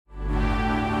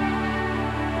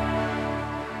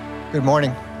Good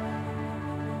morning.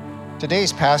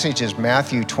 Today's passage is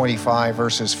Matthew 25,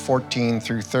 verses 14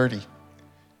 through 30.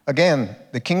 Again,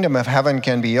 the kingdom of heaven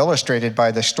can be illustrated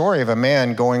by the story of a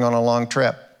man going on a long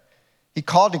trip. He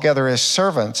called together his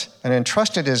servants and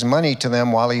entrusted his money to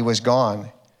them while he was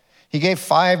gone. He gave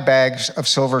 5 bags of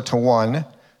silver to one,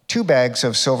 2 bags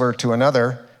of silver to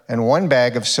another, and 1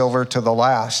 bag of silver to the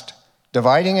last,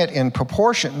 dividing it in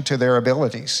proportion to their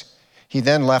abilities. He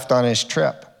then left on his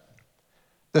trip.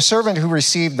 The servant who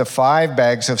received the 5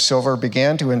 bags of silver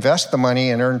began to invest the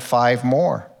money and earned 5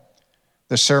 more.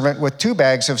 The servant with 2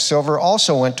 bags of silver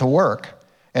also went to work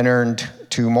and earned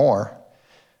 2 more.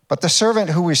 But the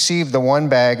servant who received the 1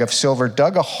 bag of silver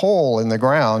dug a hole in the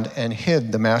ground and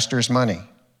hid the master's money.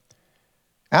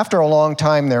 After a long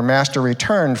time, their master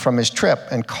returned from his trip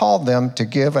and called them to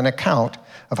give an account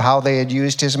of how they had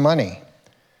used his money.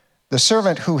 The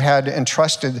servant who had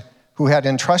entrusted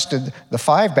the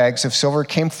 5 bags of silver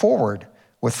came forward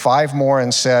with 5 more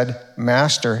and said,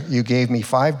 "Master, you gave me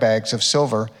 5 bags of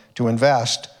silver to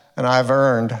invest, and I've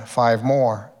earned 5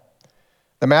 more."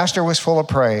 The master was full of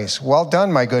praise. "Well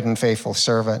done, my good and faithful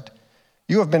servant.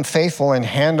 You have been faithful in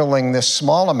handling this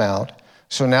small amount,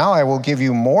 so now I will give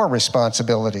you more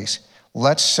responsibilities.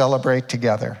 Let's celebrate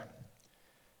together."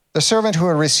 The servant who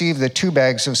had received the 2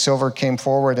 bags of silver came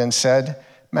forward and said,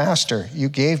 "Master, you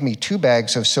gave me 2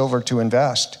 bags of silver to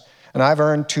invest, and I've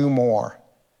earned 2 more."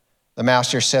 The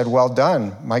master said, "Well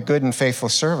done, my good and faithful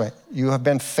servant. You have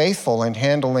been faithful in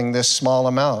handling this small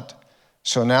amount,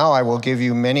 so now I will give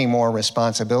you many more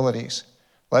responsibilities.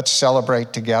 Let's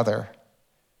celebrate together."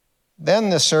 Then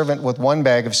the servant with 1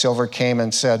 bag of silver came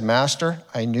and said, "Master,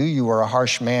 I knew you were a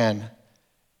harsh man,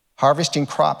 harvesting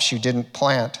crops you didn't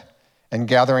plant and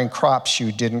gathering crops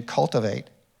you didn't cultivate.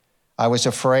 I was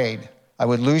afraid I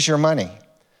would lose your money,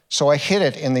 so I hid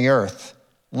it in the earth.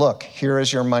 Look, here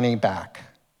is your money back."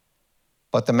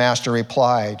 But the master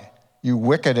replied, "You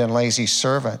wicked and lazy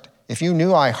servant, if you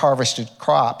knew I harvested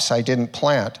crops I didn't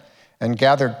plant and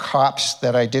gathered crops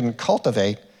that I didn't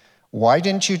cultivate, why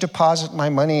didn't you deposit my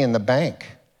money in the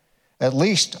bank? At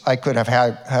least I could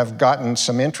have gotten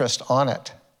some interest on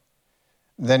it."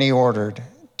 Then he ordered,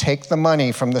 "Take the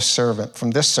money from this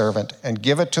servant, and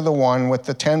give it to the one with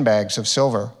the 10 bags of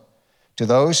silver. To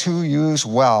those who use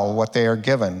well what they are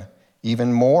given,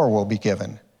 even more will be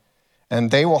given,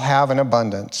 and they will have an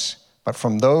abundance. But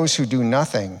from those who do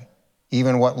nothing,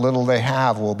 even what little they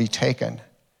have will be taken.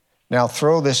 Now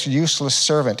throw this useless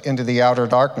servant into the outer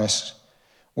darkness,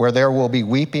 where there will be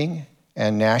weeping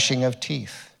and gnashing of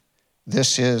teeth."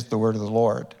 This is the word of the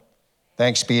Lord.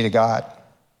 Thanks be to God.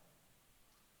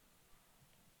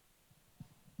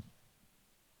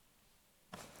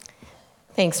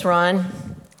 Thanks,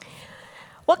 Ron.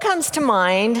 What comes to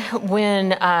mind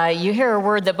when you hear a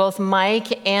word that both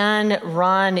Mike and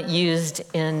Ron used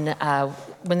when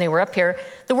they were up here,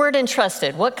 the word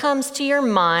entrusted? What comes to your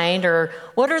mind, or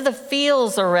what are the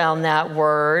feels around that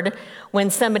word when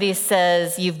somebody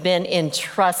says you've been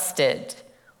entrusted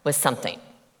with something?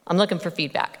 I'm looking for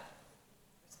feedback.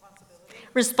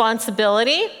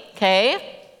 Responsibility,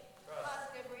 okay.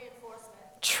 Positive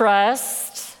reinforcement.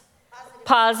 Trust.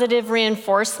 Positive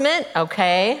reinforcement,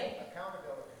 okay.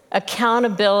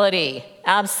 Accountability,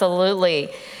 absolutely.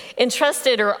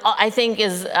 Entrusted, I think,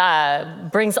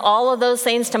 brings all of those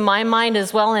things to my mind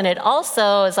as well. And it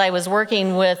also, as I was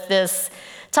working with this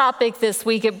topic this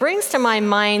week, it brings to my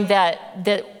mind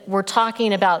that we're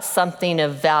talking about something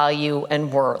of value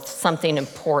and worth, something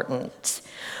important.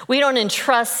 We don't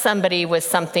entrust somebody with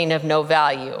something of no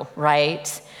value,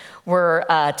 right? We're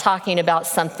talking about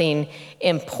something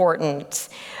important.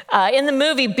 In the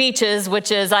movie Beaches,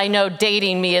 which is, I know,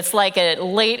 dating me, it's like a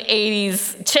late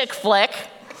 80s chick flick,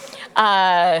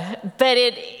 but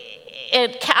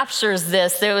it captures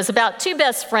this. There was about 2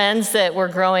 best friends that were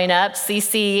growing up,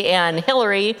 Cece and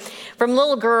Hillary, from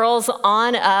little girls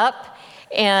on up.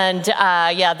 And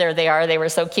there they are. They were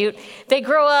so cute. They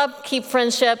grow up, keep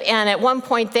friendship, and at one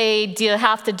point they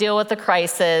have to deal with a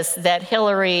crisis that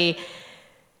Hillary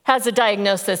has a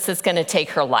diagnosis that's going to take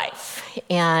her life.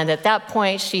 And at that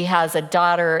point, she has a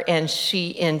daughter, and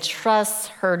she entrusts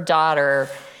her daughter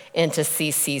into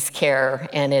Cece's care,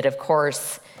 and it, of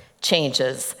course,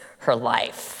 changes her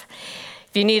life.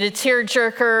 If you need a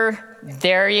tearjerker,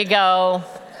 there you go.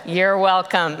 You're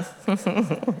welcome.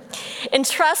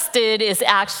 Entrusted is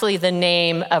actually the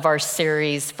name of our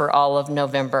series for all of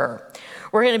November.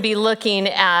 We're going to be looking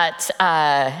at,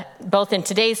 both in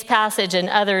today's passage and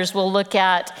others, we'll look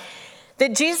at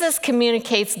that Jesus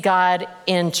communicates God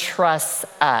entrusts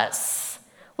us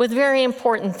with very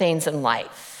important things in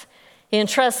life. He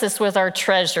entrusts us with our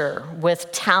treasure,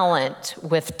 with talent,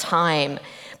 with time.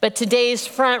 But today's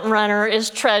front runner is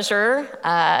treasure,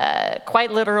 quite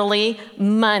literally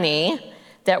money,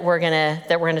 that we're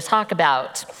gonna talk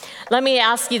about. Let me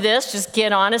ask you this, just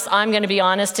get honest. I'm gonna be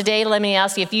honest today. Let me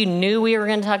ask you, if you knew we were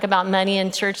gonna talk about money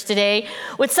in church today,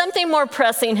 would something more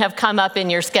pressing have come up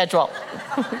in your schedule?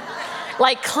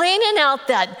 Like cleaning out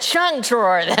that junk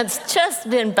drawer that's just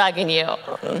been bugging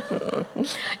you.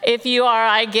 If you are,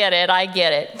 I get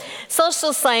it.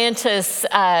 Social scientists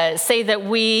say that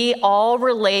we all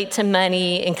relate to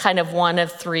money in kind of one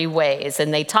of three ways,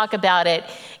 and they talk about it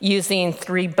using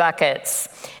three buckets.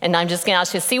 And I'm just gonna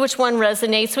ask you to see which one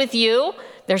resonates with you.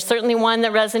 There's certainly one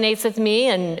that resonates with me,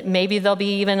 and maybe there'll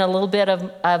be even a little bit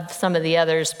of some of the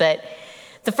others. But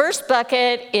the first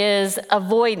bucket is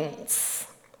avoidance.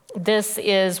 This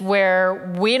is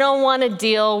where we don't want to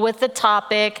deal with the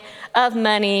topic of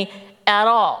money at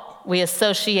all. We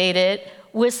associate it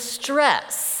with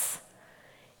stress.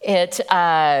 It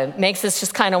makes us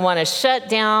just kind of want to shut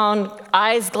down,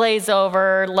 eyes glaze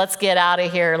over, let's get out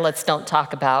of here, let's don't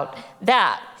talk about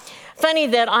that. Funny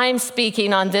that I'm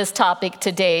speaking on this topic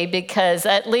today because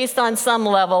at least on some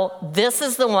level, this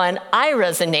is the one I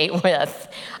resonate with.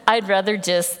 I'd rather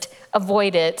just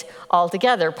avoid it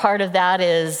altogether. Part of that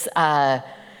is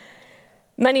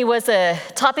money was a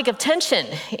topic of tension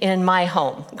in my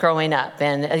home growing up,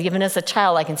 and even as a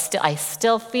child, I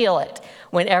still feel it.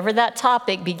 Whenever that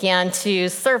topic began to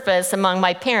surface among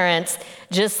my parents,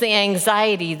 just the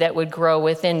anxiety that would grow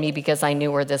within me because I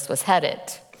knew where this was headed.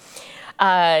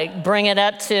 Bring it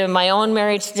up to my own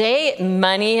marriage today.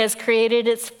 Money has created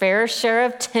its fair share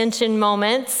of tension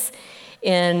moments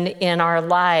in our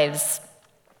lives.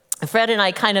 Fred and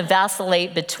I kind of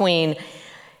vacillate between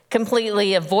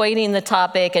completely avoiding the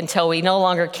topic until we no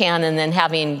longer can, and then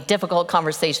having difficult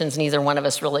conversations neither one of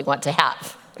us really want to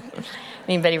have.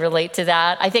 Anybody relate to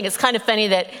that? I think it's kind of funny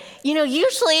that,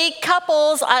 usually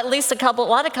couples, at least a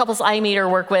lot of couples I meet or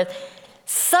work with,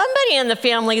 somebody in the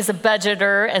family is a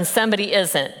budgeter and somebody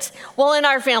isn't. Well, in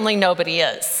our family, nobody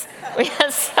is.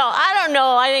 So I don't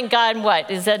know. I think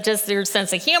God, is that just your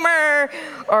sense of humor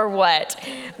or what?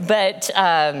 But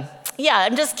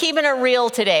I'm just keeping it real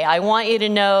today. I want you to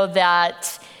know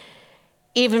that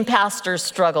even pastors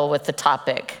struggle with the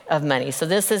topic of money. So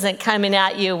this isn't coming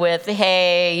at you with,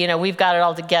 hey, we've got it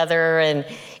all together and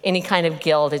any kind of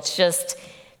guilt. It's just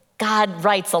God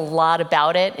writes a lot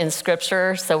about it in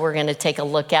Scripture. So we're going to take a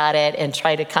look at it and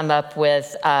try to come up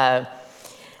with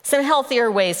some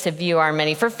healthier ways to view our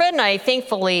money. For Fred and I,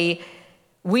 thankfully,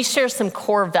 we share some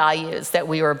core values that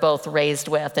we were both raised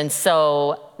with. And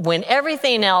so when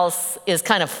everything else is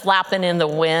kind of flapping in the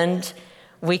wind,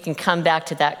 we can come back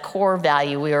to that core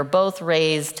value. We were both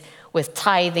raised with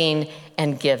tithing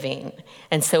and giving.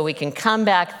 And so we can come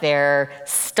back there,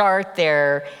 start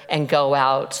there, and go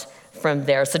out from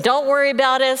there. So don't worry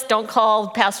about us. Don't call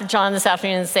Pastor John this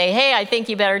afternoon and say, hey, I think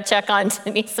you better check on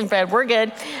Denise and Fred. We're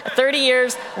good. 30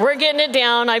 years, we're getting it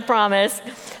down, I promise.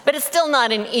 But it's still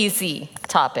not an easy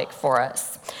topic for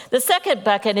us. The second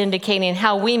bucket indicating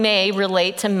how we may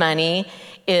relate to money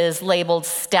is labeled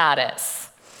status.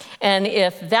 And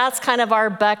if that's kind of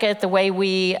our bucket, the way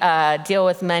we deal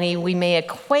with money, we may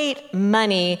equate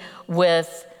money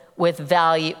with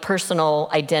value, personal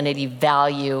identity,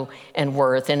 value, and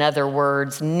worth. In other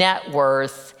words, net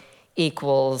worth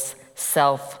equals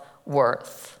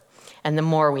self-worth. And the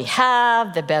more we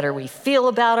have, the better we feel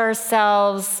about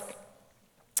ourselves.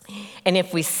 And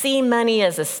if we see money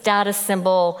as a status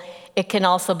symbol, it can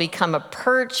also become a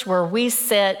perch where we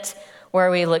sit, where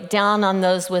we look down on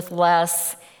those with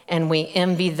less, and we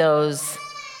envy those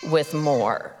with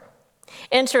more.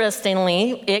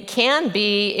 Interestingly, it can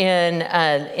be in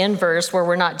an inverse where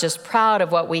we're not just proud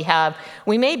of what we have,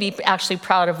 we may be actually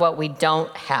proud of what we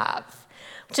don't have,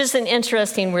 which is an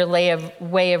interesting way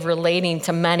of relating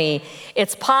to money.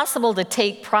 It's possible to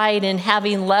take pride in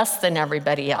having less than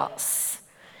everybody else.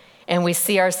 And we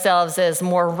see ourselves as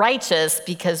more righteous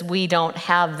because we don't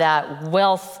have that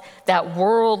wealth, that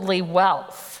worldly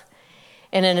wealth.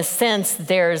 And in a sense,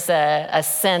 there's a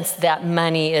sense that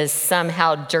money is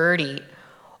somehow dirty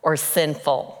or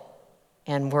sinful,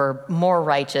 and we're more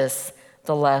righteous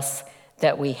the less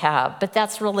that we have. But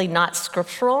that's really not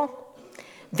scriptural.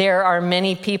 There are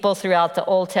many people throughout the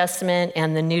Old Testament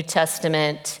and the New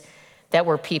Testament that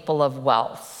were people of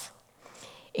wealth.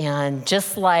 And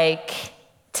just like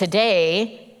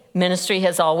today, ministry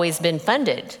has always been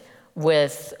funded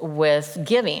with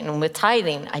giving and with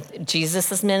tithing.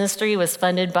 Jesus' ministry was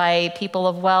funded by people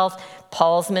of wealth.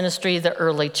 Paul's ministry, the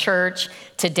early church.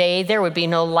 Today, there would be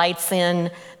no lights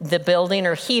in the building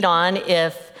or heat on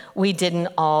if we didn't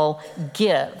all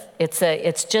give.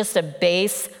 It's just a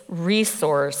base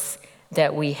resource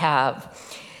that we have.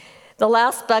 The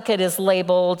last bucket is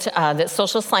labeled, that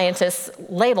social scientists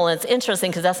label, and it's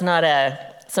interesting because it's not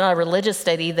a religious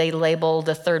study. They label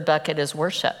the third bucket as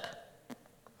worship.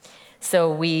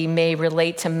 So we may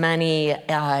relate to money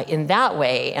in that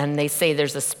way, and they say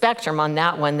there's a spectrum on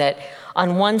that one, that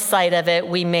on one side of it,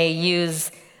 we may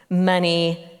use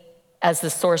money as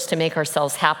the source to make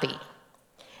ourselves happy.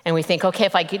 And we think, okay,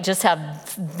 if I could just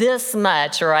have this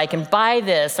much, or I can buy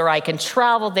this, or I can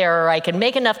travel there, or I can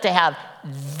make enough to have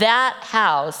that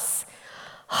house,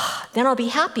 then I'll be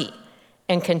happy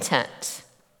and content.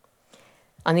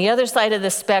 On the other side of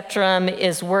the spectrum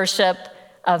is worship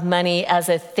of money as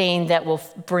a thing that will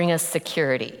bring us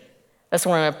security. That's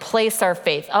where we're going to place our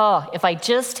faith. Oh, if I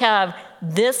just have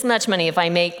this much money, if I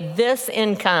make this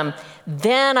income,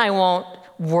 then I won't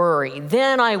worry.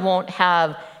 Then I won't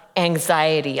have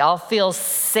anxiety. I'll feel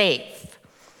safe.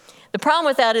 The problem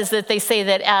with that is that they say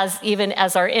that even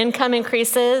as our income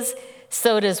increases,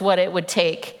 so does what it would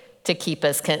take to keep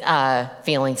us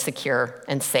feeling secure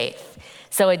and safe.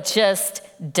 So it just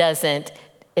doesn't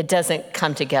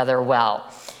come together well.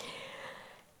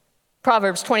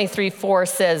 Proverbs 23:4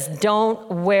 says,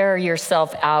 "Don't wear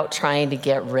yourself out trying to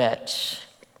get rich.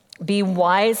 Be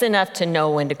wise enough to know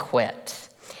when to quit.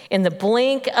 In the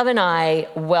blink of an eye,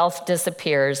 wealth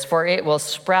disappears, for it will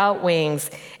sprout wings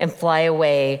and fly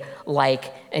away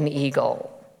like an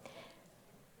eagle."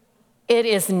 It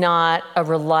is not a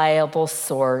reliable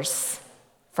source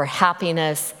for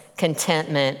happiness,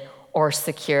 contentment, or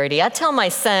security. I tell my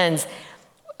sons,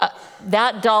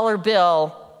 that dollar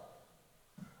bill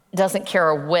doesn't care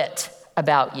a whit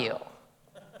about you.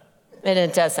 And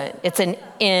it doesn't. It's an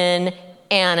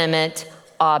inanimate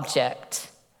object.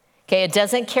 Okay, it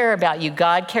doesn't care about you.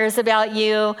 God cares about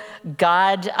you.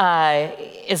 God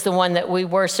is the one that we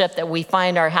worship, that we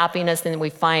find our happiness and we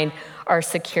find our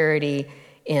security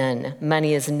in.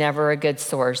 Money is never a good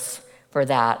source for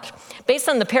that. Based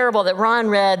on the parable that Ron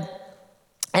read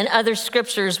and other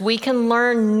scriptures, we can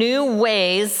learn new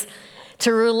ways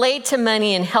to relate to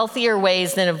money in healthier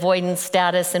ways than avoidance,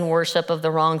 status, and worship of the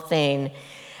wrong thing.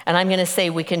 And I'm going to say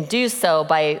we can do so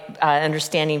by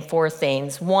understanding four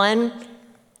things. One,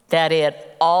 that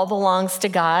it all belongs to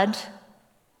God,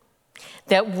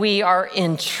 that we are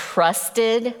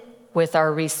entrusted with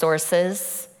our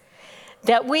resources,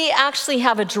 that we actually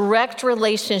have a direct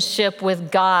relationship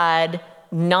with God,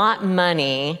 not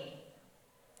money,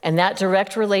 and that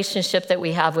direct relationship that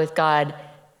we have with God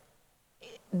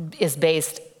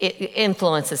it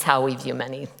influences how we view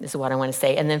money, is what I want to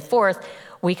say. And then fourth,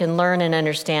 we can learn and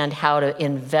understand how to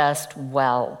invest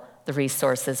well the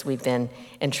resources we've been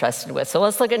entrusted with. So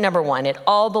let's look at number one. It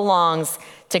all belongs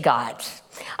to God.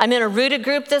 I'm in a Rooted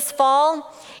group this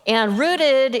fall, and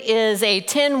Rooted is a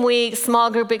 10-week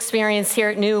small group experience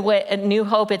here at New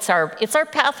Hope. It's our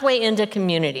pathway into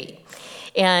community.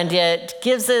 And it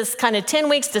gives us kind of 10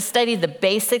 weeks to study the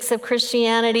basics of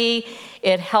Christianity.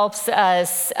 It helps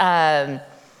us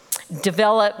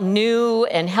develop new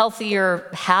and healthier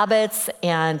habits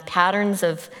and patterns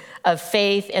of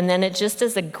faith. And then it just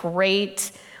is a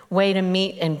great way to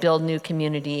meet and build new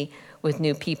community with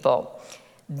new people.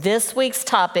 This week's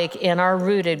topic in our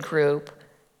Rooted group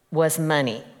was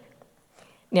money.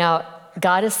 Now,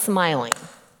 God is smiling.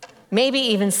 Maybe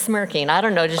even smirking. I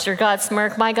don't know. Does your God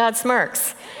smirk? My God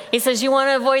smirks. He says, you want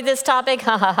to avoid this topic?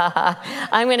 Ha, ha, ha, ha.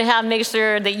 I'm going to make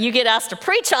sure that you get asked to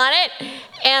preach on it,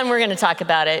 and we're going to talk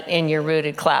about it in your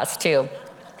Rooted class, too.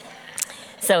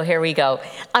 So here we go.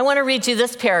 I want to read you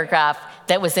this paragraph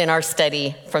that was in our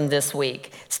study from this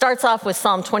week. It starts off with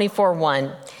Psalm 24:1,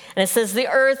 and it says, "The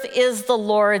earth is the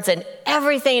Lord's and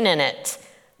everything in it,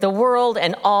 the world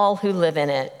and all who live in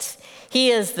it. He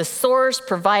is the source,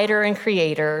 provider, and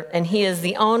creator, and he is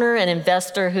the owner and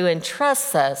investor who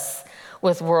entrusts us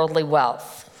with worldly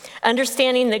wealth.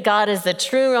 Understanding that God is the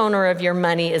true owner of your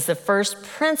money is the first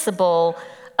principle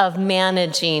of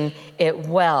managing it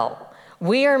well.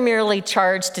 We are merely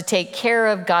charged to take care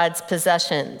of God's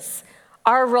possessions.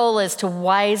 Our role is to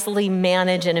wisely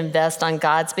manage and invest on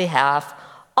God's behalf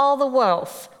all the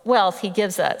wealth he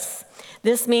gives us.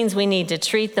 This means we need to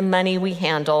treat the money we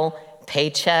handle,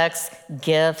 paychecks,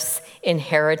 gifts,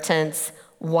 inheritance,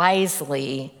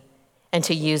 wisely, and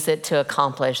to use it to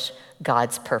accomplish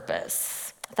God's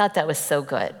purpose." I thought that was so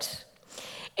good.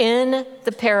 In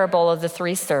the parable of the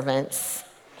three servants,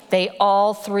 they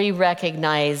all three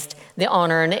recognized the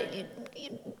owner. And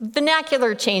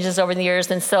vernacular changes over the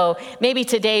years, and so maybe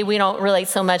today we don't relate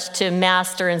so much to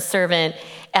master and servant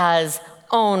as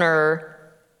owner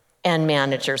and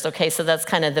managers. Okay, so that's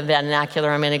kind of the vernacular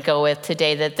I'm going to go with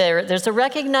today, that there's a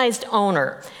recognized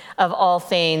owner. of all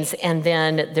things. And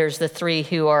then there's the three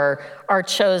who are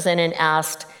chosen and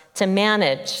asked to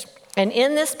manage. And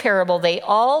in this parable, they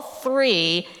all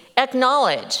three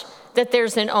acknowledge that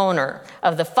there's an owner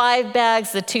of the 5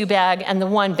 bags, the 2 bag, and the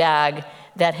 1 bag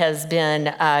that has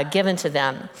been given to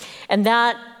them. And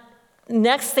that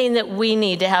next thing that we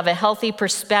need to have a healthy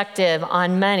perspective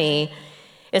on money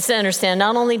is to understand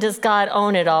not only does God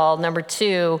own it all, number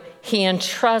 2, he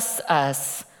entrusts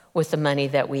us with the money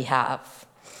that we have.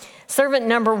 Servant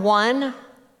number 1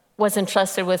 was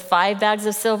entrusted with 5 bags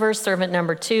of silver, servant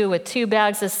number 2 with 2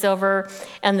 bags of silver,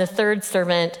 and the third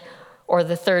servant or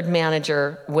the third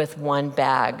manager with 1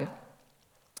 bag.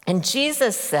 And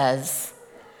Jesus says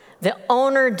the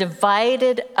owner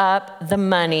divided up the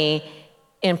money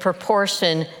in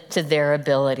proportion to their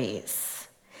abilities.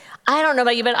 I don't know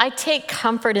about you, but I take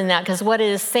comfort in that, because what it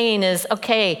is saying is,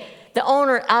 okay, the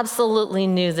owner absolutely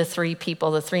knew the 3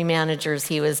 people, the 3 managers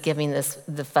he was giving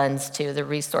the funds to, the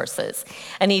resources.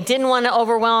 And he didn't want to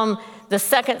overwhelm the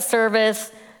second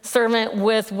servant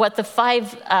with what the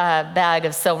 5 bag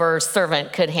of silver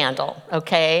servant could handle,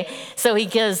 okay? So he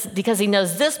gives, because he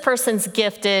knows this person's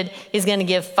gifted, he's going to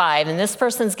give 5. And this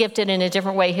person's gifted in a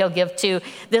different way, he'll give 2.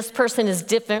 This person is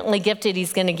differently gifted,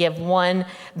 he's going to give 1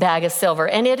 bag of silver.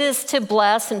 And it is to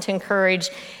bless and to encourage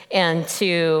and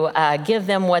to give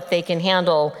them what they can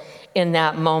handle in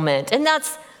that moment. And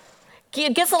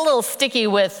it gets a little sticky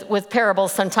with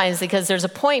parables sometimes, because there's a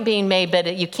point being made,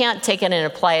 but you can't take it and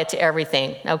apply it to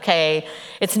everything, okay?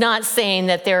 It's not saying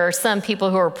that there are some people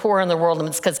who are poor in the world and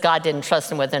it's because God didn't trust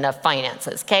them with enough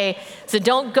finances, okay? So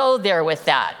don't go there with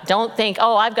that. Don't think,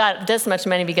 oh, I've got this much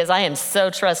money because I am so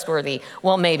trustworthy.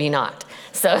 Well, maybe not.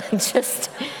 So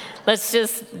let's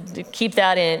just keep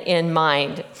that in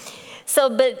mind. So,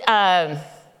 but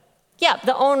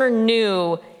the owner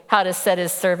knew how to set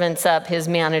his servants up, his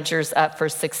managers up for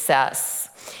success.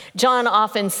 John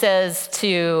often says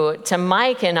to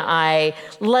Mike and I,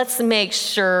 let's make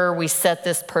sure we set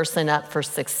this person up for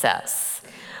success.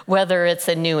 Whether it's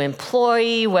a new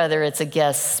employee, whether it's a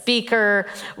guest speaker,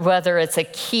 whether it's a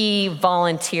key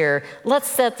volunteer, let's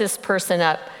set this person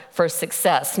up for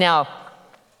success. Now,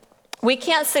 we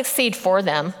can't succeed for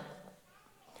them,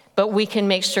 but we can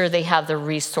make sure they have the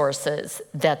resources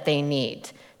that they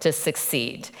need to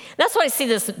succeed. That's what I see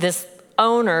this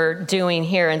owner doing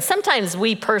here. And sometimes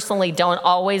we personally don't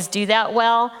always do that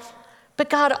well, but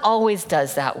God always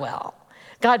does that well.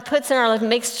 God puts in our life,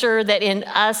 makes sure that in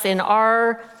us,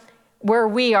 where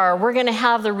we are, we're going to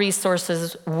have the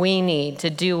resources we need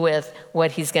to do with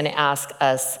what he's going to ask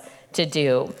us to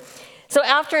do. So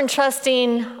after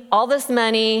entrusting all this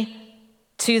money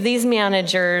to these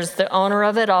managers, the owner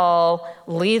of it all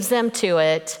leaves them to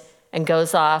it and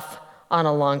goes off on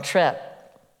a long trip.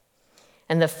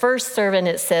 And the first servant,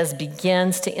 it says,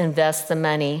 begins to invest the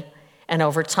money, and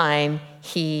over time,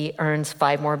 he earns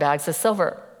 5 more bags of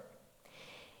silver.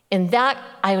 In that,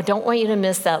 I don't want you to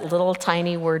miss that little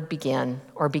tiny word begin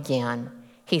or began.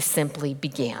 He simply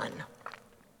began.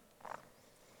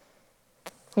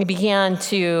 He began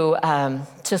to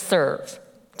serve,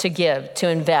 to give, to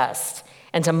invest,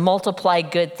 and to multiply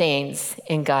good things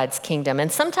in God's kingdom.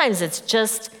 And sometimes it's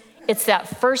that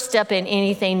first step in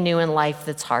anything new in life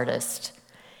that's hardest.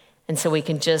 And so we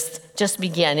can just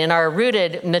begin. In our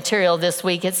Rooted material this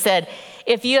week, it said,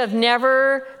 if you have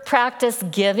never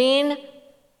practiced giving,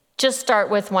 just start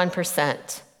with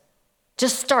 1%.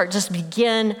 Just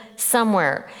begin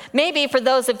somewhere. Maybe for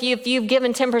those of you, if you've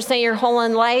given 10% your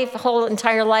whole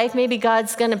entire life, maybe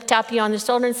God's going to tap you on the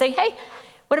shoulder and say, hey,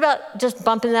 what about just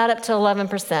bumping that up to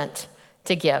 11%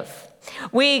 to give?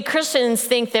 We Christians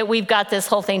think that we've got this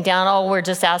whole thing down. Oh, we're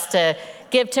just asked to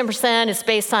give 10%. It's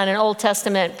based on an Old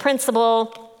Testament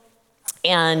principle,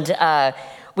 and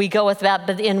we go with that.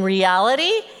 But in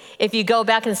reality, if you go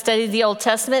back and study the Old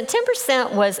Testament,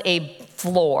 10% was a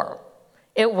floor.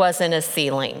 It wasn't a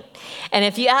ceiling. And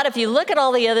if you look at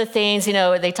all the other things,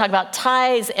 they talk about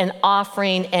tithes and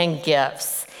offering and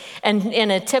gifts. And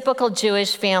in a typical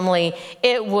Jewish family,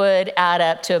 it would add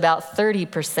up to about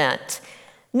 30%.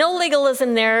 No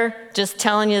legalism there, just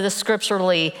telling you the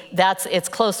scripturally, it's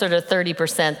closer to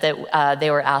 30% that they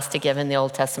were asked to give in the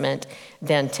Old Testament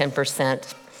than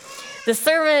 10%.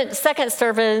 The second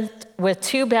servant with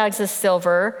 2 bags of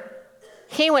silver,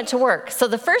 he went to work. So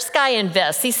the first guy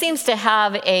invests. He seems to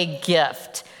have a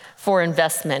gift for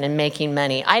investment and making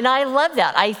money. And I love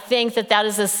that. I think that that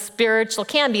is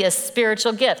can be a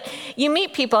spiritual gift. You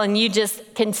meet people and you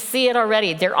just can see it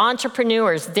already. They're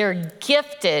entrepreneurs. They're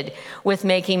gifted with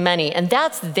making money. And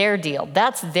that's their deal.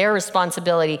 That's their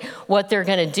responsibility, what they're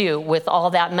going to do with all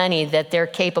that money that they're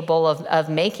capable of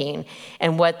making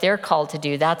and what they're called to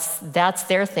do. That's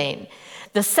their thing.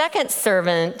 The second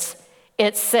servant,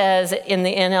 it says in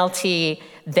the NLT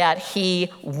that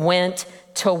he went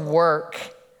to work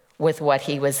with what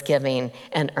he was giving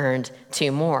and earned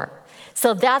 2 more.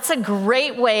 So that's a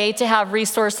great way to have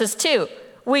resources too.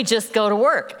 We just go to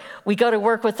work. We go to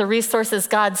work with the resources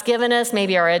God's given us,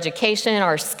 maybe our education,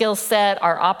 our skill set,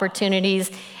 our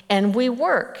opportunities, and we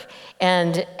work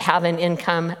and have an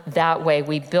income that way.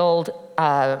 We build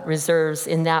reserves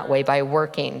in that way by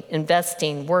working,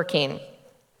 investing, working.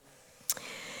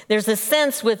 There's a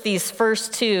sense with these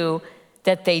first 2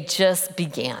 that they just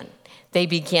began. They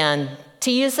began to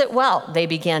use it well. They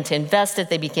began to invest it.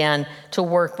 They began to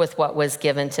work with what was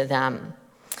given to them.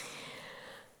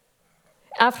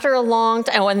 After a long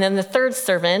time, and then the third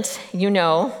servant,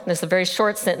 there's a very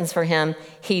short sentence for him.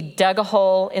 He dug a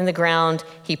hole in the ground.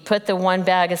 He put the 1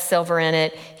 bag of silver in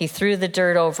it. He threw the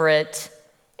dirt over it,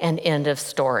 and end of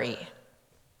story.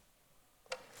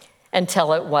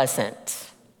 Until it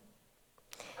wasn't.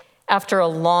 After a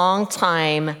long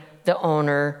time, the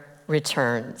owner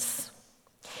returns.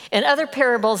 In other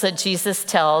parables that Jesus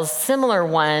tells, similar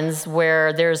ones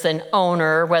where there's an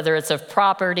owner, whether it's of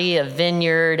property, a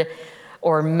vineyard,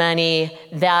 or money,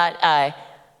 that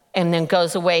and then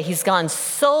goes away. He's gone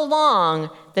so long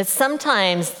that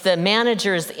sometimes the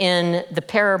managers in the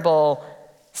parable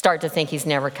start to think he's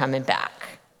never coming back.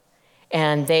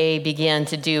 And they begin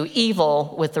to do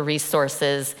evil with the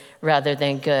resources rather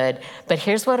than good. But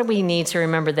here's what we need to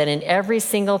remember, that in every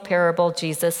single parable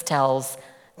Jesus tells,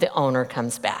 the owner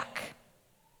comes back.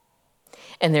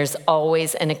 And there's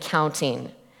always an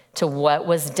accounting to what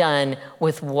was done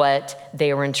with what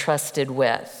they were entrusted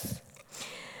with.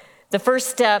 The first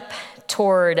step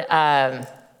toward, the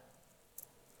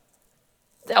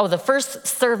first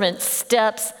servant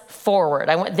steps forward.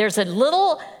 There's a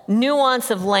little nuance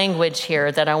of language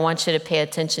here that I want you to pay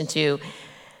attention to.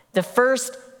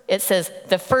 It says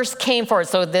the first came forward.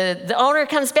 So the owner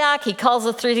comes back, he calls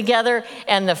the 3 together,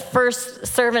 and the first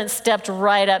servant stepped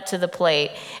right up to the plate.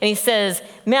 And he says,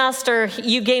 "Master,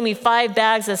 you gave me 5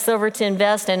 bags of silver to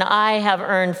invest, and I have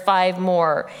earned 5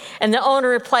 more. And the owner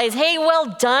replies, "Hey,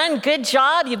 well done, good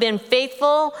job, you've been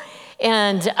faithful,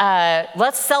 and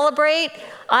let's celebrate.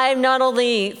 I'm not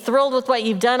only thrilled with what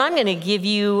you've done, I'm going to give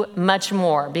you much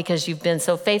more because you've been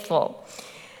so faithful."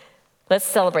 Let's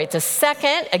celebrate. The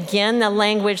second, again, the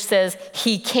language says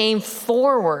he came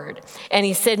forward and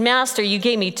he said, "Master, you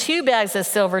gave me 2 bags of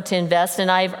silver to invest and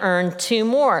I've earned 2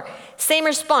 more. Same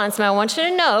response. Now I want you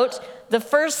to note the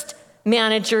first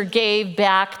manager gave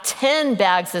back 10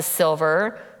 bags of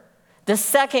silver. The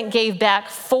second gave back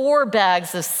 4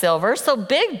 bags of silver. So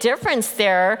big difference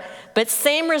there, but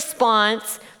same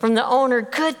response from the owner.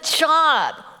 Good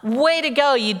job. Way to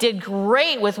go. You did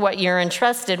great with what you're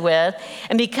entrusted with.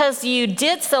 And because you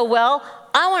did so well,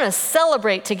 I want to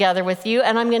celebrate together with you,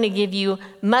 and I'm going to give you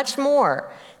much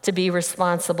more to be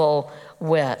responsible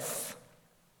with.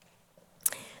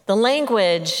 The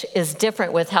language is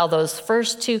different with how those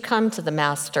first 2 come to the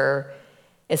master.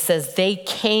 It says they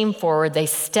came forward, they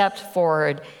stepped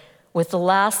forward. With the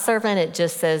last servant, it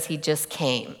just says he just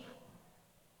came.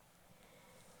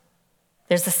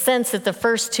 There's a sense that the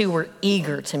first 2 were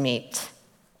eager to meet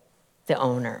the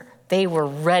owner. They were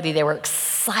ready. They were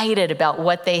excited about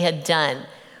what they had done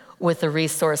with the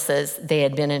resources they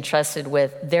had been entrusted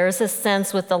with. There's a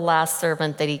sense with the last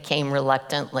servant that he came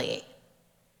reluctantly.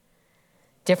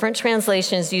 Different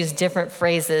translations use different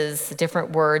phrases,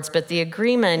 different words, but the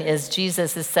agreement is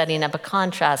Jesus is setting up a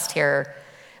contrast here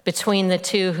between the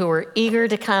 2 who were eager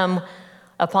to come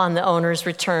upon the owner's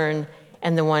return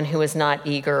and the one who was not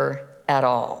eager at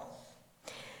all.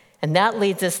 And that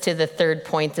leads us to the third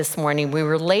point this morning. We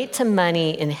relate to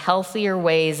money in healthier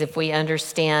ways if we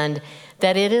understand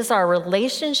that it is our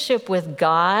relationship with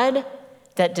God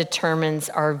that determines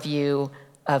our view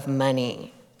of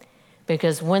money.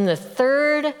 Because when the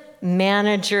third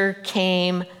manager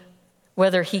came,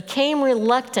 whether he came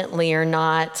reluctantly or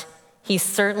not, he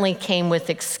certainly came with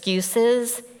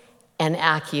excuses and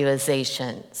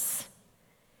accusations.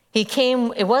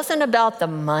 It wasn't about the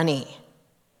money.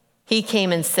 He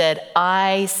came and said,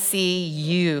 "I see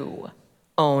you,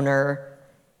 owner,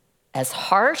 as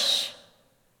harsh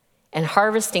and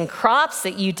harvesting crops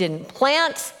that you didn't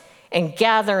plant and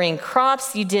gathering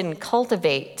crops you didn't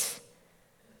cultivate."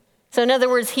 So in other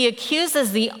words, he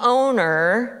accuses the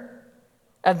owner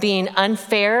of being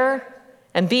unfair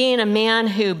and being a man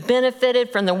who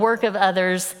benefited from the work of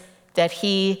others that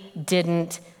he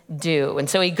didn't do. And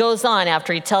so he goes on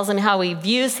after he tells him how he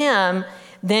views him,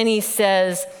 then he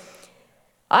says,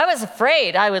 I was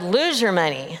afraid I would lose your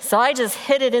money, so I just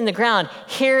hid it in the ground.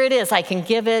 Here it is. I can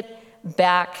give it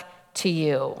back to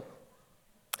you.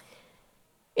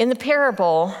 In the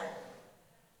parable,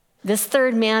 this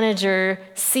third manager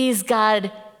sees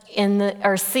God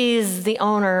sees the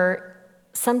owner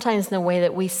sometimes in the way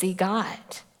that we see God.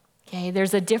 Okay,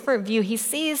 there's a different view. He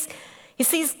sees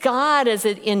God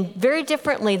very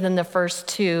differently than the first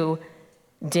two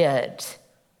did.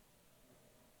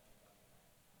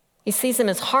 He sees him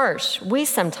as harsh. We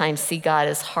sometimes see God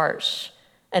as harsh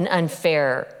and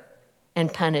unfair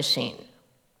and punishing.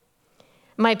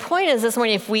 My point is this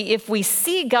morning, if we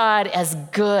see God as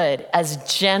good, as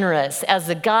generous, as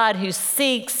the God who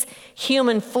seeks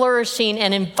human flourishing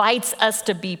and invites us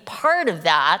to be part of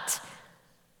that,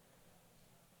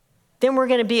 then we're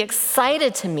going to be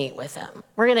excited to meet with him.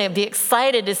 We're going to be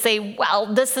excited to say, wow,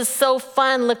 this is so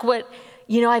fun. Look what,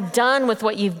 I've done with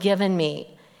what you've given me.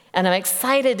 And I'm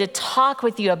excited to talk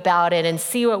with you about it and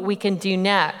see what we can do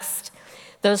next.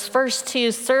 Those first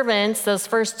two servants, those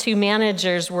first two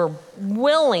managers were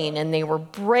willing and they were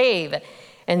brave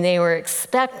and they were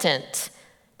expectant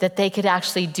that they could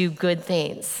actually do good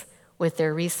things with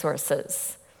their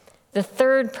resources. The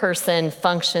third person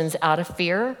functions out of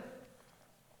fear,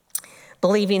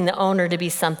 believing the owner to be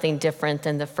something different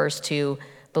than the first two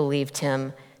believed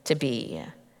him to be.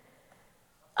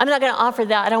 I'm not going to offer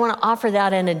that. I don't want to offer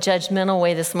that in a judgmental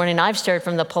way this morning. I've shared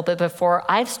from the pulpit before.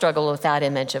 I've struggled with that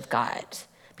image of God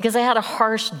because I had a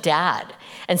harsh dad.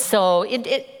 And so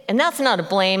and that's not a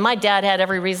blame. My dad had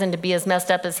every reason to be as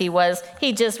messed up as he was.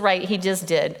 He just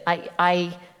did.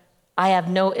 I have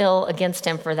no ill against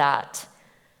him for that.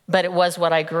 But it was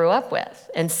what I grew up with.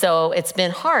 And so it's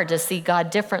been hard to see God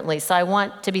differently. So I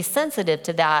want to be sensitive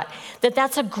to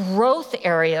that's a growth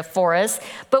area for us,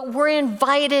 but we're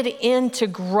invited in to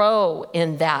grow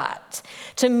in that,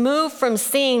 to move from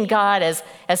seeing God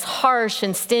as harsh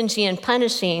and stingy and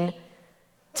punishing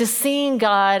to seeing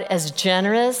God as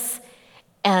generous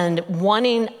and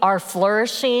wanting our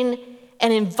flourishing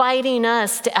and inviting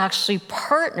us to actually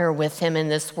partner with him in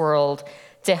this world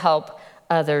to help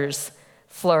others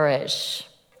flourish.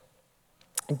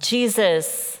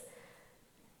 Jesus,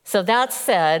 so that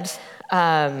said,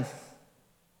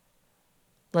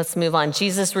 let's move on.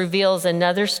 Jesus reveals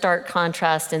another stark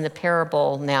contrast in the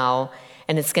parable now,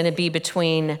 and it's going to be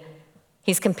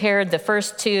he's compared the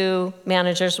first two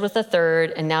managers with the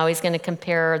third, and now he's going to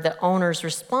compare the owner's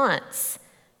response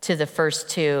to the first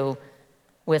two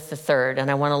with the third.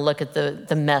 And I want to look at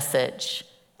the message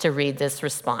to read this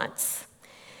response.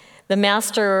 The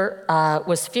master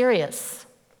was furious.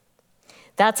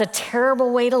 That's a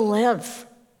terrible way to live.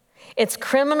 It's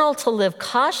criminal to live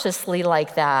cautiously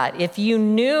like that. If you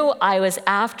knew I was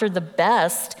after the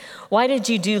best, why did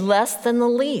you do less than the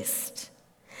least?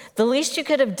 The least you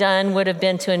could have done would have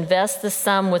been to invest the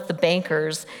sum with the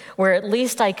bankers, where at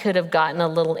least I could have gotten a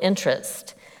little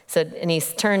interest. And he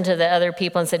turned to the other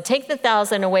people and said, take the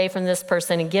 1,000 away from this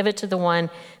person and give it to the one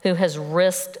who has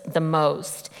risked the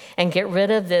most. And get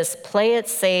rid of this, play it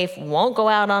safe, won't go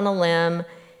out on a limb,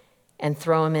 and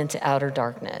throw him into outer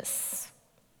darkness.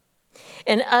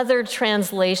 In other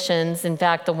translations, in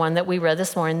fact, the one that we read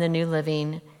this morning, the New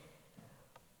Living,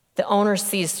 the owner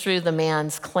sees through the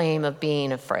man's claim of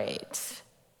being afraid.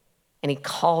 And he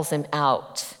calls him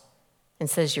out and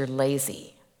says, you're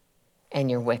lazy and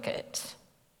you're wicked.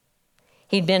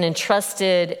 He'd been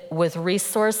entrusted with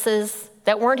resources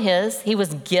that weren't his. He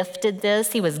was gifted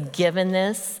this, he was given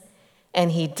this, and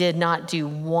he did not do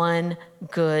one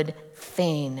good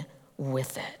thing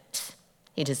with it.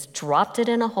 He just dropped it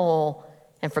in a hole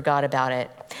and forgot about it.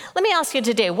 Let me ask you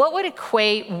today, what would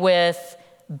equate with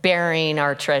burying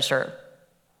our treasure?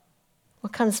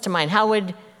 What comes to mind? How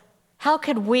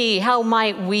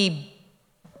might we,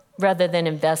 rather than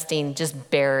investing, just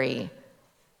bury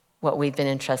what we've been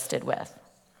entrusted with?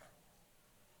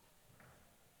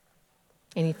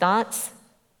 Any thoughts?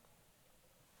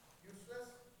 Useless.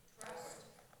 Trust.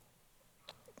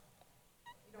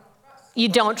 You don't trust. You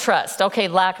don't trust. Okay,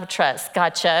 lack of trust.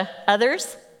 Gotcha.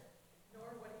 Others?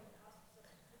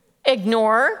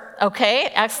 Ignore. Okay,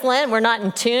 excellent. We're not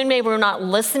in tune. Maybe we're not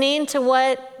listening to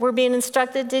what we're being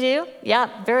instructed to do.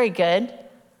 Yeah, very good.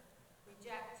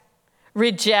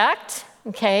 Reject.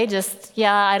 Okay,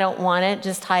 I don't want it.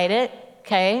 Just hide it.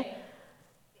 Okay.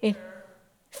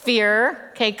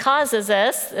 Fear, okay, causes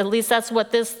us, at least that's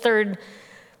what this third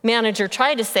manager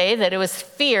tried to say, that it was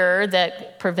fear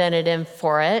that prevented him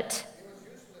for it.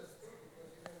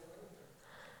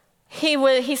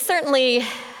 He certainly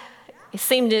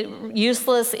seemed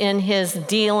useless in his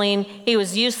dealing. He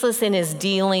was useless in his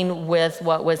dealing with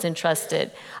what was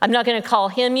entrusted. I'm not going to call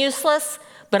him useless,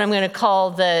 but I'm going to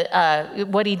call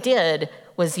what he did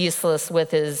was useless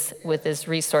with his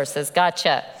resources.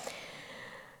 Gotcha.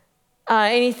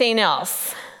 Anything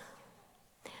else?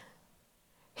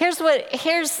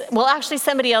 Actually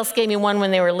somebody else gave me one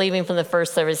when they were leaving from the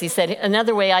first service. He said,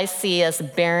 another way I see us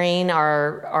bearing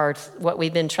our what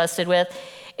we've been trusted with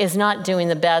is not doing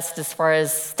the best as far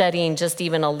as studying just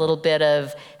even a little bit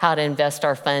of how to invest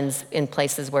our funds in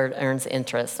places where it earns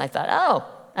interest. I thought, oh,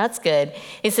 that's good.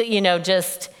 He said,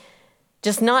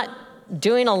 just not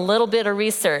doing a little bit of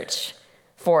research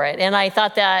for it. And I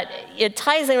thought that it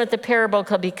ties in with the parable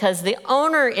because the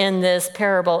owner in this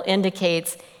parable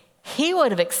indicates he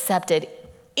would have accepted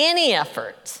any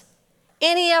effort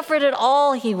at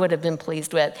all he would have been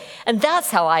pleased with. And that's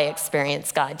how I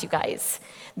experience God, you guys.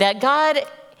 That God,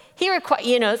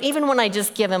 even when I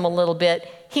just give him a little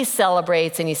bit, he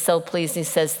celebrates and he's so pleased. And he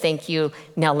says, thank you.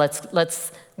 Now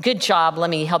let's, good job.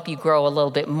 Let me help you grow a little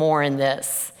bit more in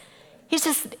this.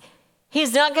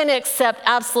 He's not going to accept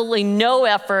absolutely no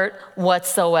effort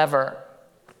whatsoever.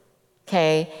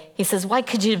 Okay? He says, why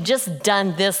could you have just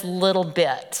done this little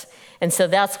bit? And so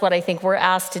that's what I think we're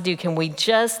asked to do. Can we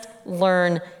just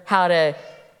learn how to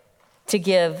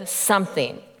give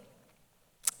something?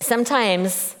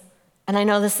 Sometimes, and I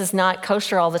know this is not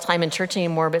kosher all the time in church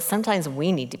anymore, but sometimes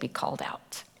we need to be called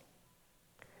out.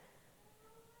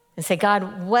 And say,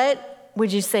 God, what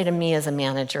would you say to me as a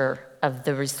manager of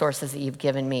the resources that you've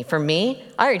given me? For me,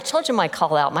 I already told you my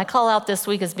call out. My call out this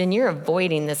week has been you're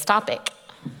avoiding this topic.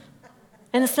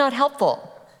 And it's not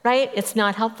helpful, right? It's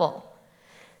not helpful.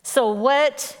 So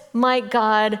what might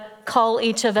God call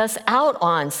each of us out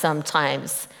on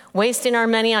sometimes? Wasting our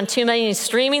money on too many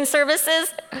streaming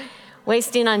services?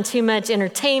 Wasting on too much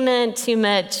entertainment, too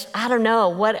much, I don't know,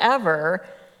 whatever.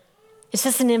 It's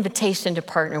just an invitation to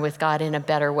partner with God in a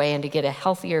better way and to get a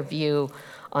healthier view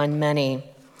on money.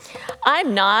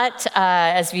 I'm not,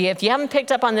 if you haven't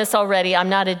picked up on this already, I'm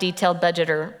not a detailed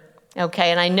budgeter.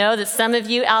 Okay, and I know that some of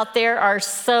you out there are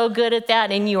so good at that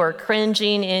and you are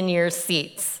cringing in your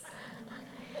seats.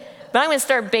 But I'm going to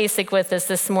start basic with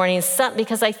this morning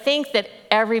because I think that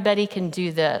everybody can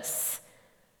do this.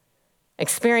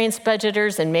 Experienced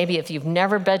budgeters, and maybe if you've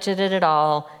never budgeted at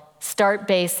all, start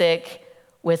basic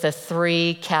with a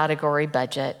 3-category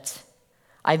budget.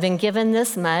 I've been given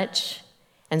this much,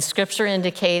 and Scripture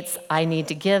indicates I need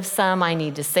to give some, I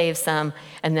need to save some,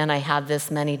 and then I have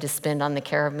this money to spend on the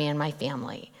care of me and my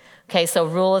family. Okay, so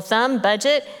rule of thumb,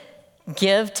 budget,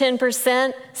 give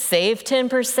 10%, save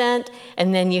 10%,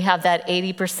 and then you have that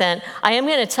 80%. I am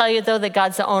going to tell you, though, that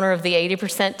God's the owner of the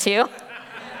 80% too.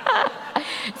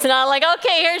 It's not like,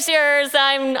 okay, here's yours.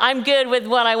 I'm good with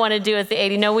what I want to do with the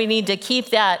 80. No, we need to keep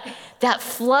that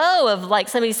flow of, like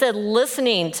somebody said,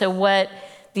 listening to what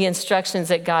the instructions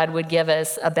that God would give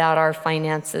us about our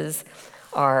finances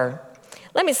are.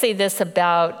 Let me say this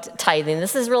about tithing.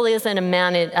 This really isn't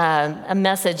a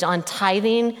message on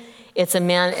tithing. It's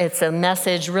a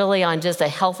message really on just a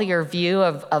healthier view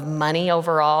of money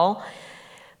overall.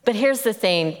 But here's the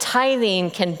thing,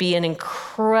 tithing can be an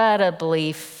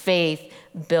incredibly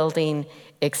faith-building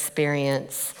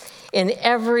experience. In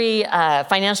every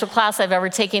financial class I've ever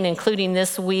taken, including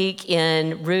this week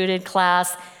in Rooted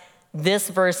class, this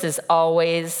verse is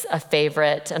always a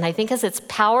favorite. And I think because it's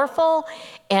powerful,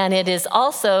 and it is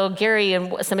also, Gary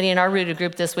and somebody in our Rooted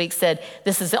group this week said,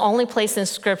 this is the only place in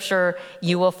Scripture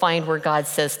you will find where God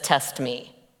says, test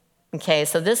me. Okay,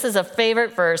 so this is a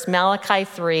favorite verse, Malachi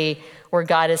 3, where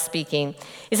God is speaking.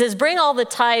 He says, bring all the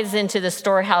tithes into the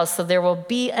storehouse so there will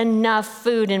be enough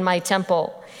food in my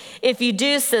temple. If you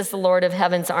do, says the Lord of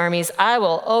heaven's armies, I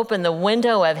will open the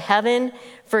window of heaven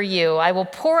for you. I will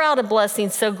pour out a blessing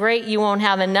so great you won't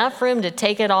have enough room to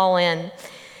take it all in.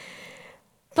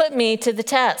 Put me to the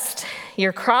test.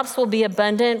 Your crops will be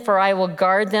abundant, for I will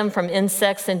guard them from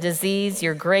insects and disease.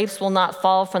 Your grapes will not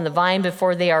fall from the vine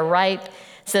before they are ripe,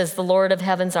 says the Lord of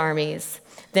heaven's armies.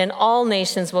 Then all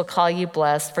nations will call you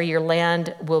blessed, for your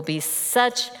land will be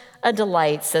such a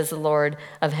delight, says the Lord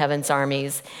of heaven's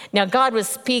armies. Now, God was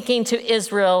speaking to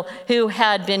Israel, who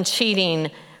had been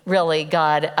cheating, really,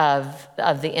 God of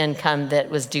the income that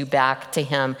was due back to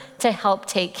him to help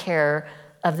take care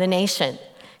of the nation.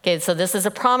 Okay, so this is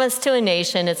a promise to a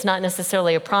nation. It's not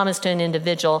necessarily a promise to an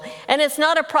individual. And it's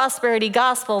not a prosperity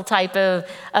gospel type of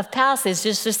passage.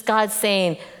 It's just God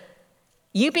saying,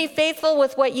 you be faithful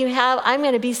with what you have. I'm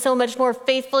going to be so much more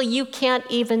faithful, you can't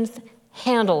even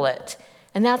handle it.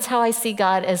 And that's how I see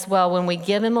God as well. When we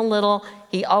give him a little,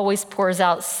 He always pours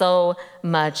out so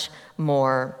much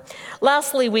more.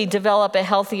 Lastly, we develop a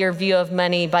healthier view of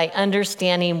money by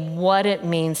understanding what it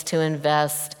means to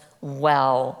invest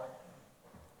well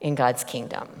in God's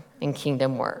kingdom, in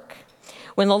kingdom work.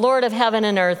 When the Lord of heaven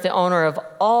and earth, the owner of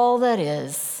all that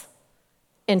is,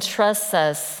 entrusts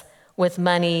us with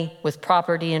money, with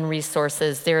property and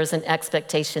resources, there is an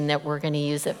expectation that we're going to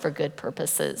use it for good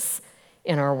purposes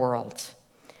in our world,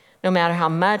 no matter how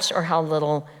much or how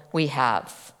little we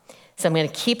have. So I'm going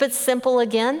to keep it simple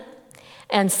again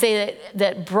and say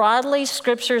that broadly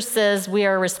Scripture says we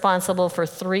are responsible for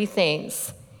three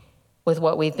things with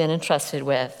what we've been entrusted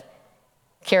with: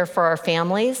 care for our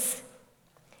families,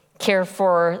 care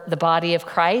for the body of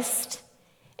Christ,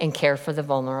 and care for the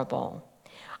vulnerable.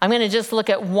 I'm going to just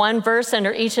look at one verse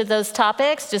under each of those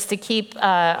topics just to keep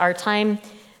our time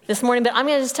this morning. But I'm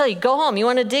going to just tell you, go home. You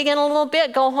want to dig in a little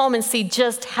bit? Go home and see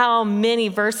just how many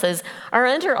verses are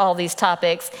under all these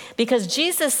topics, because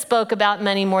Jesus spoke about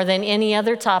money more than any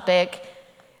other topic,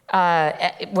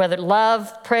 whether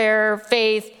love, prayer,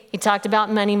 faith. He talked about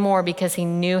money more because he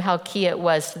knew how key it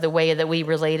was to the way that we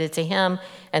related to him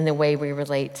and the way we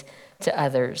relate to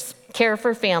others. Care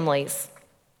for families.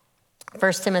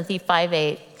 1 Timothy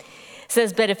 5:8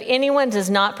 says, "But if anyone does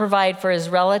not provide for his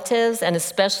relatives, and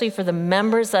especially for the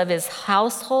members of his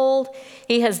household,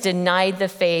 he has denied the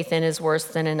faith and is worse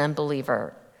than an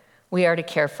unbeliever." We are to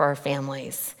care for our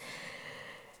families.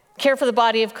 Care for the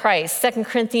body of Christ. 2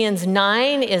 Corinthians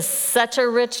 9 is such a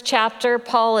rich chapter.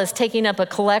 Paul is taking up a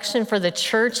collection for the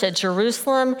church at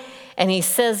Jerusalem, and he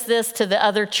says this to the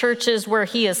other churches where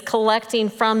he is collecting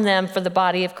from them for the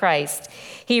body of Christ.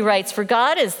 He writes, "For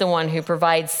God is the one who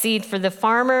provides seed for the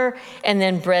farmer and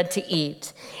then bread to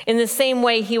eat. In the same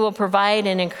way, he will provide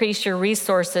and increase your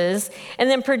resources and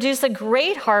then produce a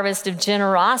great harvest of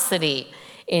generosity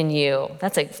in you."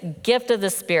 That's a gift of the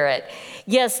Spirit.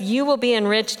 "Yes, you will be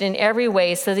enriched in every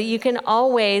way so that you can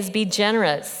always be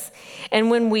generous. And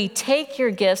when we take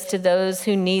your gifts to those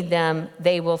who need them,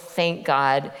 they will thank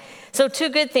God." So two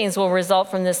good things will result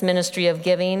from this ministry of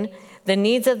giving. The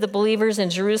needs of the believers in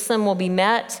Jerusalem will be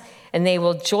met, and they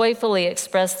will joyfully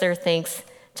express their thanks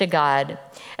to God.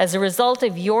 As a result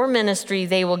of your ministry,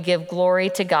 they will give glory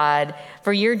to God,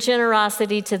 for your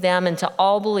generosity to them and to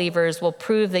all believers will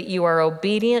prove that you are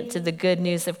obedient to the good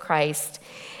news of Christ.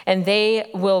 And they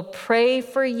will pray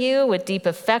for you with deep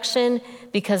affection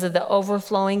because of the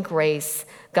overflowing grace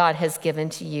God has given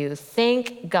to you.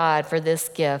 Thank God for this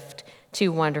gift,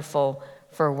 too wonderful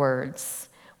for words.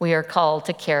 We are called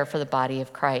to care for the body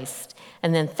of Christ.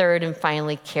 And then third and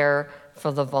finally, care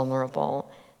for the vulnerable.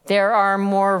 There are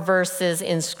more verses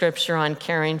in Scripture on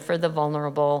caring for the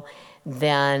vulnerable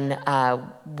than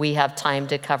we have time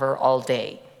to cover all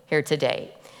day here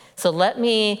today. So let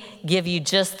me give you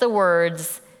just the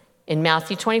words in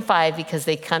Matthew 25, because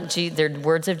they're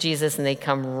words of Jesus and they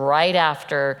come right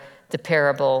after the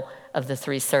parable of the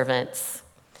three servants.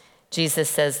 Jesus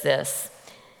says this,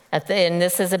 and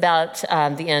this is about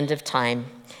the end of time.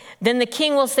 "Then the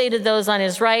king will say to those on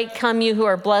his right, 'Come, you who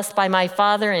are blessed by my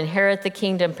Father, inherit the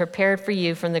kingdom prepared for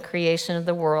you from the creation of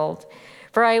the world.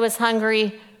 For I was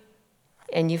hungry,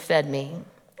 and you fed me.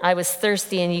 I was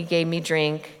thirsty, and you gave me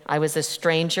drink. I was a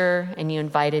stranger, and you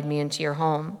invited me into your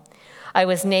home. I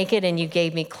was naked, and you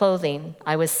gave me clothing.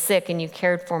 I was sick, and you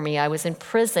cared for me. I was in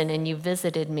prison, and you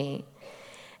visited me.'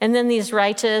 And then these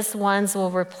righteous ones will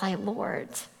reply, 'Lord,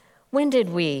 when did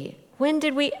we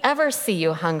ever see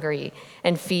you hungry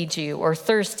and feed you, or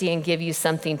thirsty and give you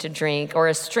something to drink, or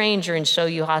a stranger and show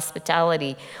you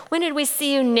hospitality? When did we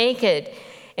see you naked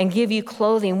and give you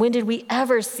clothing? When did we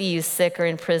ever see you sick or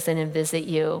in prison and visit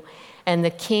you?' And the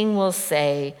king will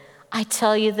say, 'I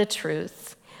tell you the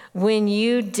truth. When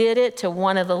you did it to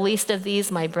one of the least of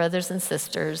these, my brothers and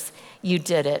sisters, you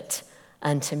did it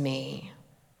unto me.'"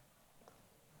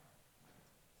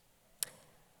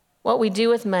 What we do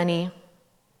with money,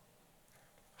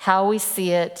 how we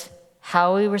see it,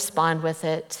 how we respond with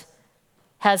it,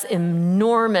 has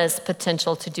enormous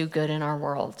potential to do good in our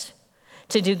world,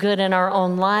 to do good in our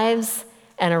own lives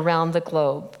and around the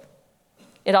globe.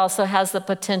 It also has the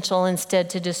potential instead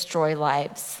to destroy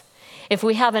lives. If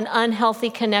we have an unhealthy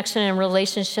connection and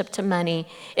relationship to money,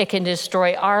 it can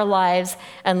destroy our lives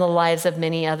and the lives of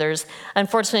many others.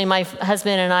 Unfortunately, my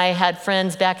husband and I had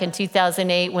friends back in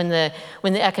 2008 when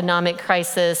the economic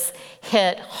crisis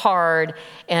hit hard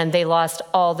and they lost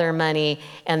all their money,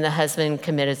 and the husband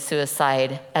committed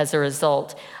suicide as a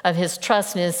result of his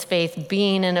trust and his faith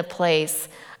being in a place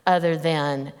other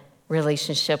than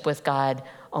relationship with God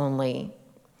only.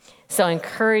 So I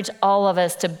encourage all of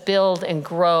us to build and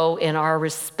grow in our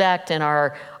respect and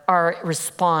our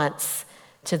response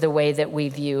to the way that we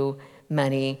view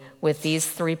money with these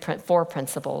four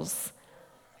principles.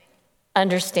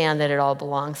 Understand that it all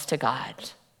belongs to God.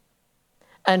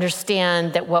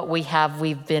 Understand that what we have,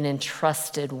 we've been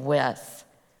entrusted with.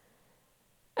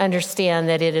 Understand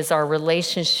that it is our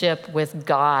relationship with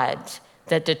God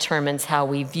that determines how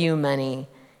we view money.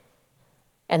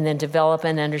 And then develop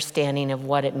an understanding of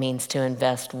what it means to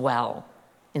invest well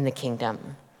in the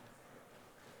kingdom.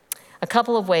 A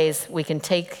couple of ways we can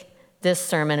take this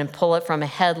sermon and pull it from a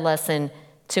head lesson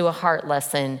to a heart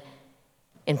lesson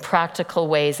in practical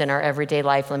ways in our everyday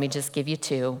life. Let me just give you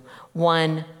two.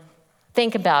 One,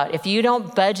 think about if you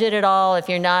don't budget at all, if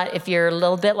you're a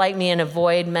little bit like me and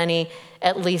avoid money,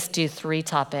 at least do 3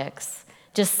 topics.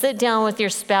 Just sit down with your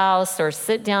spouse or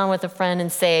sit down with a friend and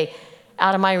say,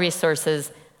 out of my resources,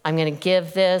 I'm going to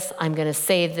give this, I'm going to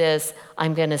save this,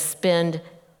 I'm going to spend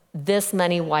this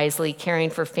money wisely, caring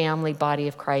for family, body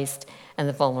of Christ, and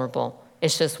the vulnerable.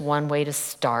 It's just one way to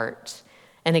start.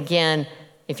 And again,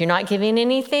 if you're not giving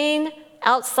anything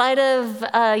outside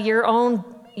of your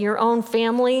own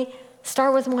family,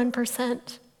 start with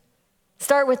 1%.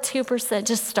 Start with 2%,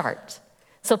 just start.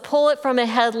 So pull it from a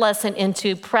head lesson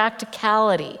into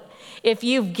practicality. If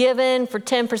you've given for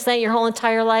 10% your whole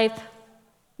entire life,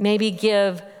 maybe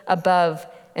give above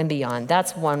and beyond.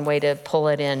 That's one way to pull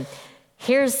it in.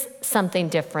 Here's something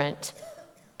different.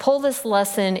 Pull this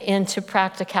lesson into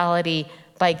practicality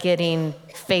by getting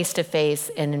face-to-face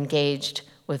and engaged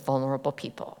with vulnerable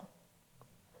people.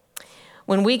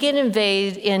 When we get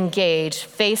engaged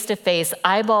face-to-face,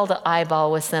 eyeball to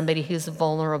eyeball with somebody who's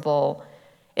vulnerable,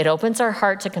 it opens our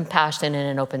heart to compassion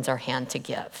and it opens our hand to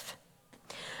give.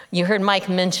 You heard Mike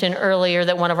mention earlier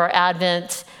that one of our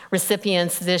Advent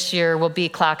recipients this year will be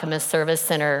Clackamas Service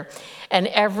Center. And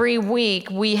every week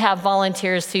we have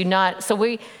volunteers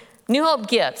New Hope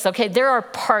Gives, okay, they're our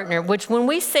partner, which when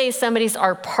we say somebody's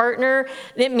our partner,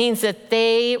 it means that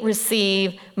they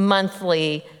receive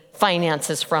monthly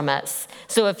finances from us.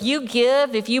 So if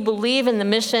you believe in the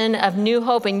mission of New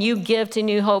Hope and you give to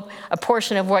New Hope, a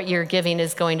portion of what you're giving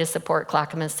is going to support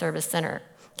Clackamas Service Center,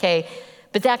 okay?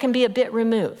 But that can be a bit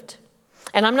removed.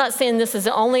 And I'm not saying this is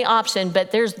the only option,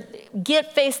 but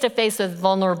get face-to-face with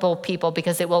vulnerable people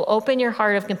because it will open your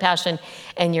heart of compassion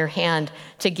and your hand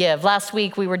to give. Last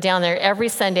week, we were down there. Every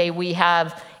Sunday, we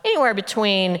have anywhere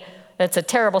between, it's a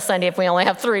terrible Sunday if we only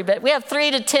have 3, but we have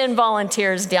 3 to 10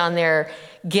 volunteers down there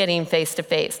getting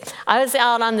face-to-face. I was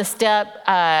out on the step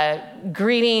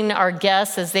greeting our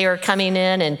guests as they were coming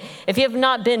in. And if you have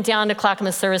not been down to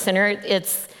Clackamas Service Center,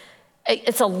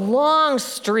 it's a long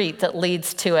street that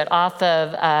leads to it off of,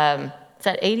 is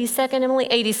that 82nd, Emily?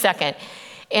 82nd.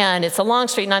 And it's a long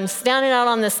street. And I'm standing out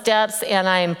on the steps and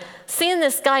I'm seeing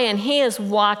this guy and he is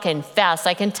walking fast.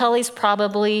 I can tell he's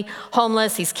probably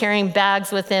homeless. He's carrying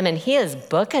bags with him and he is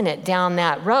booking it down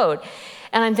that road.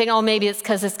 And I'm thinking, maybe it's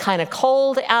because it's kind of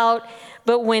cold out.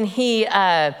 But when he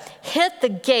hit the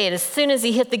gate, as soon as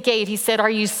he hit the gate, he said, "Are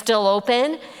you still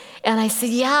open?" And I said,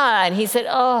 "Yeah." And he said,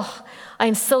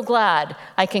 "I'm so glad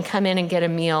I can come in and get a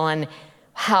meal." And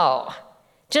how?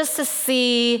 Just to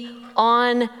see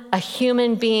on a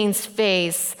human being's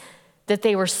face that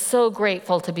they were so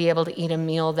grateful to be able to eat a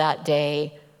meal that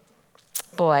day,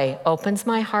 boy, opens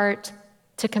my heart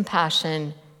to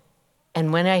compassion.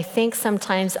 And when I think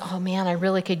sometimes, I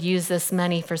really could use this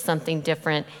money for something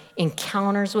different,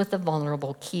 encounters with the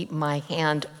vulnerable keep my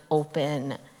hand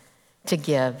open to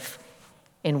give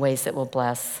in ways that will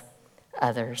bless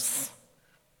others.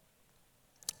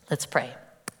 Let's pray.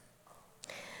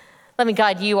 Loving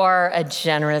God, you are a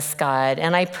generous God,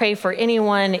 and I pray for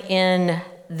anyone in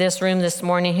this room this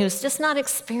morning who's just not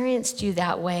experienced you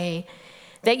that way,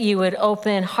 that you would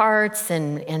open hearts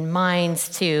and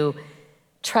minds to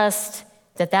trust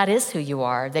that is who you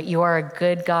are, that you are a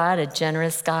good God, a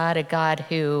generous God, a God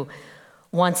who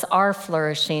wants our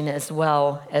flourishing as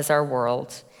well as our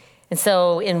world. And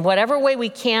so in whatever way we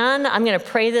can, I'm going to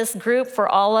pray this group for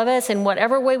all of us. In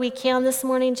whatever way we can this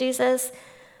morning, Jesus,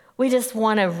 we just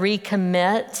want to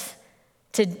recommit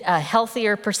to a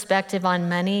healthier perspective on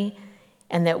money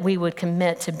and that we would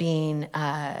commit to being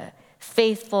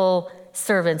faithful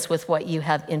servants with what you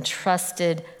have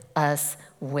entrusted us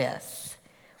with.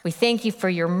 We thank you for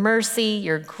your mercy,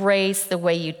 your grace, the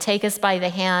way you take us by the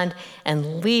hand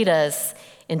and lead us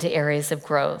into areas of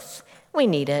growth. We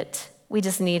need it. We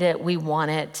just need it. We want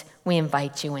it. We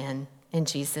invite you in. In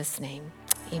Jesus' name,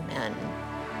 amen.